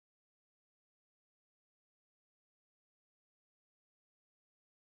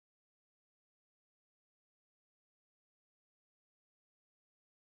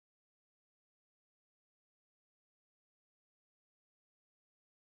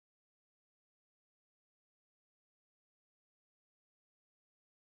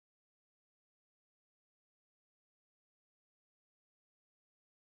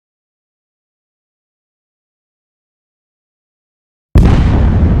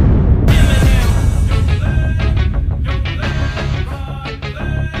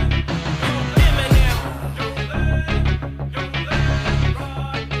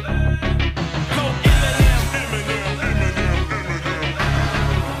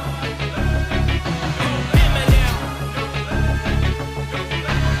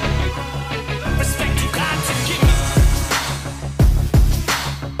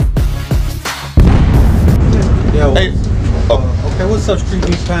What's up,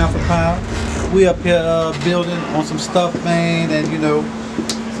 Streetbeefs, Pound for Pound? We up here building on some stuff, man, and you know,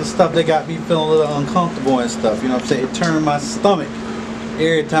 some stuff that got me feeling a little uncomfortable and stuff. You know what I'm saying? It turned my stomach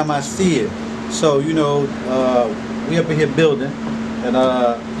every time I see it. So you know, we up in here building,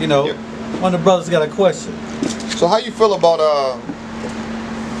 and you know, one of the brothers got a question. So how you feel about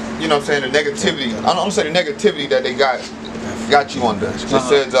you know what I'm saying, the negativity? I don't say the negativity that they got you under. It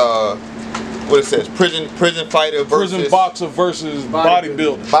says what it says, prison fighter versus prison boxer versus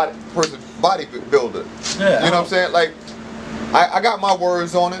bodybuilder. Bodybuilder. Yeah. You know what I'm saying? Like, I got my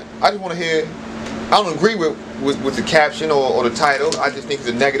words on it. I just want to hear. I don't agree with the caption or the title. I just think it's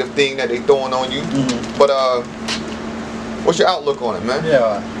a negative thing that they throwing on you. But what's your outlook on it, man?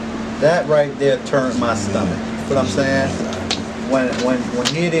 Yeah, that right there turned my stomach. What I'm saying? When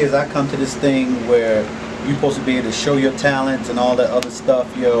here it is, I come to this thing where you're supposed to be able to show your talents and all that other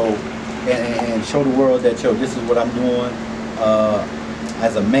stuff, yo, and show the world that, yo, this is what I'm doing.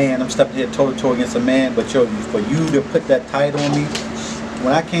 As a man, I'm stepping here toe-to-toe against a man, but yo, for you to put that title on me,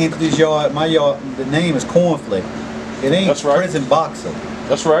 when I came to this yard, my yard, the name is CORNFLAKE. It ain't prison boxer.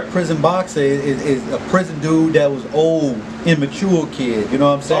 That's right. Prison boxer is a prison dude that was old, immature kid. You know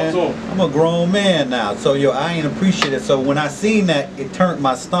what I'm saying? I'm a grown man now, so yo, I ain't appreciate it. So when I seen that, it turned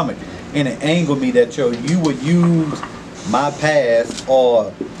my stomach and it angered me that yo, you would use my past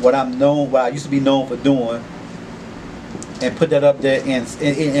or what I used to be known for doing, and put that up there, and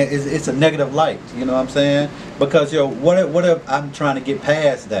it's a negative light. You know what I'm saying? Because yo, what if I'm trying to get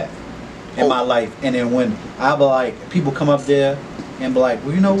past that in my life, and then when I be like, people come up there and be like,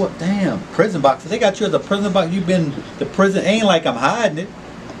 well, you know what? Damn, prison boxer. They got you as a prison boxer. You've been to prison. Ain't like I'm hiding it,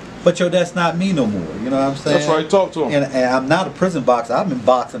 but yo, that's not me no more. You know what I'm saying? That's right. Talk to him. And I'm not a prison boxer. I've been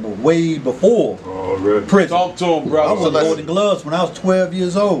boxing but way before prison. Talk to him, bro. I was holding gloves when I was 12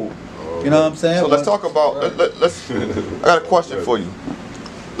 years old. You know what I'm saying? So let's talk about. Let's. I got a question for you.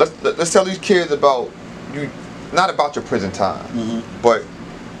 Let's tell these kids about you. Not about your prison time, but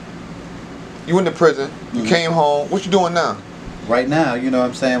you went to prison. You came home. What you doing now? Right now, you know what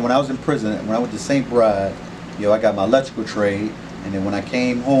I'm saying? When I was in prison, when I went to St. Bride, yo, I got my electrical trade, and then when I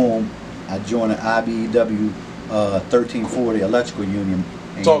came home, I joined the IBEW 1340 electrical union.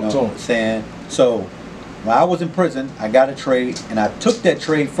 And, Talk you know to what I'm saying? So when I was in prison, I got a trade, and I took that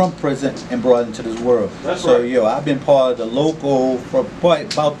trade from prison and brought it into this world. So yo, I've been part of the local for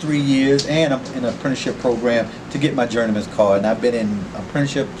about 3 years, and I'm in an apprenticeship program to get my journeyman's card, and I've been in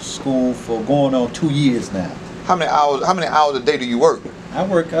apprenticeship school for going on 2 years now. How many hours a day do you work? I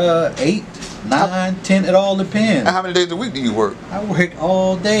work 8, 9, 10. It all depends. And how many days a week do you work? I work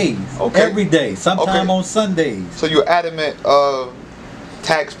all days, every day. Sometime on Sundays. So you're adamant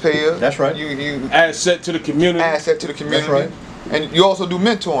taxpayer. That's right. You asset to the community. Asset to the community. That's right. And you also do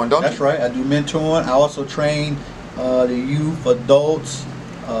mentoring, don't you? That's right. I do mentoring. I also train the youth, adults.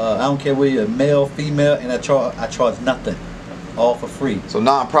 I don't care whether you're male, female, and I charge nothing. All for free. So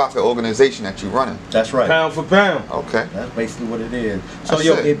non-profit organization that you're running. That's right. Pound for pound. Okay. That's basically what it is. So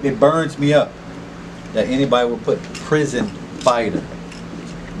yo, it burns me up that anybody would put prison fighter.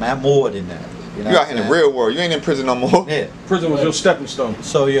 Man, more than that. You know you out in the real world. You ain't in prison no more. Yeah. Prison was your stepping stone.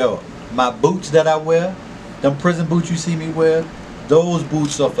 So yo, my boots that I wear, them prison boots you see me wear, those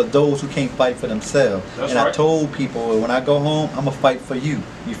boots are for those who can't fight for themselves. That's and right. I told people, when I go home, I'm gonna fight for you.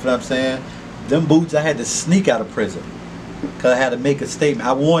 You feel what I'm saying? Them boots I had to sneak out of prison, because I had to make a statement.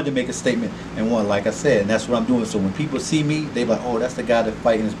 I wanted to make a statement, and one, like I said, and that's what I'm doing. So when people see me, they be like, oh, that's the guy that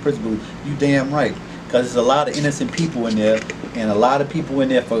fight in his prison boots. You damn right. Because there's a lot of innocent people in there, and a lot of people in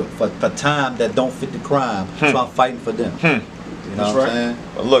there for time that don't fit the crime. So I'm fighting for them. You know what I'm saying?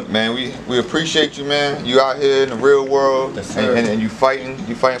 Well, look, man, we appreciate you, man. You out here in the real world, and you fighting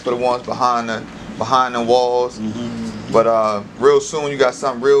for the ones behind the walls. But real soon you got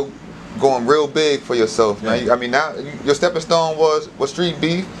something going real big for yourself, man. I mean, now your stepping stone was Street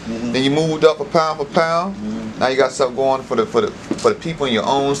Beef. Then you moved up a Pound for Pound. Now you got something going for the people in your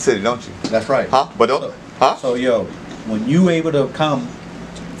own city, don't you? That's right. So yo, when you able to come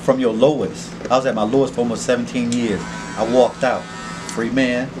from your lowest, I was at my lowest for almost 17 years. I walked out, free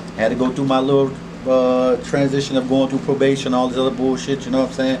man. Had to go through my little transition of going through probation, all this other bullshit. You know what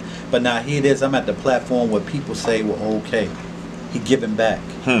I'm saying? But now here it is. I'm at the platform where people say, well, okay, he giving back.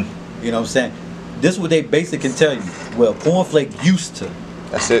 You know what I'm saying? This is what they basically can tell you. Well, CORNFLAKE used to.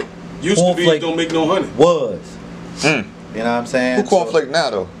 That's it. Used to be don't make no honey. Was. You know what I'm saying? Who CORNFLAKE now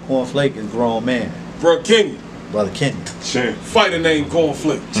though? CORNFLAKE is grown man. Brother Kenny. Brother Kenny. Champ. Fighter name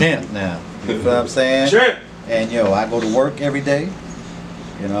CORNFLAKE. Champ now. You know what I'm saying? Champ. And yo, I go to work every day.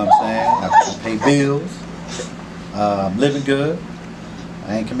 You know what I'm saying? I pay bills. I'm living good.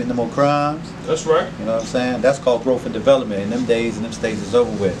 I ain't committing no more crimes. That's right. You know what I'm saying? That's called growth and development. And them days and them stages is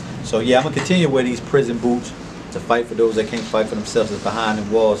over with. So yeah, I'm gonna continue to wear these prison boots to fight for those that can't fight for themselves, that's behind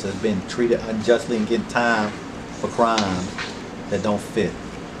the walls, that's been treated unjustly and getting time for crimes that don't fit.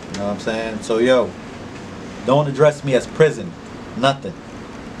 You know what I'm saying? So yo, don't address me as prison. Nothing.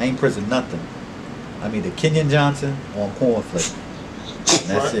 I ain't prison nothing. I'm either Kenyon Johnson or Cornflake. And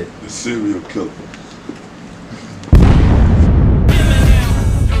that's it. The serial killer.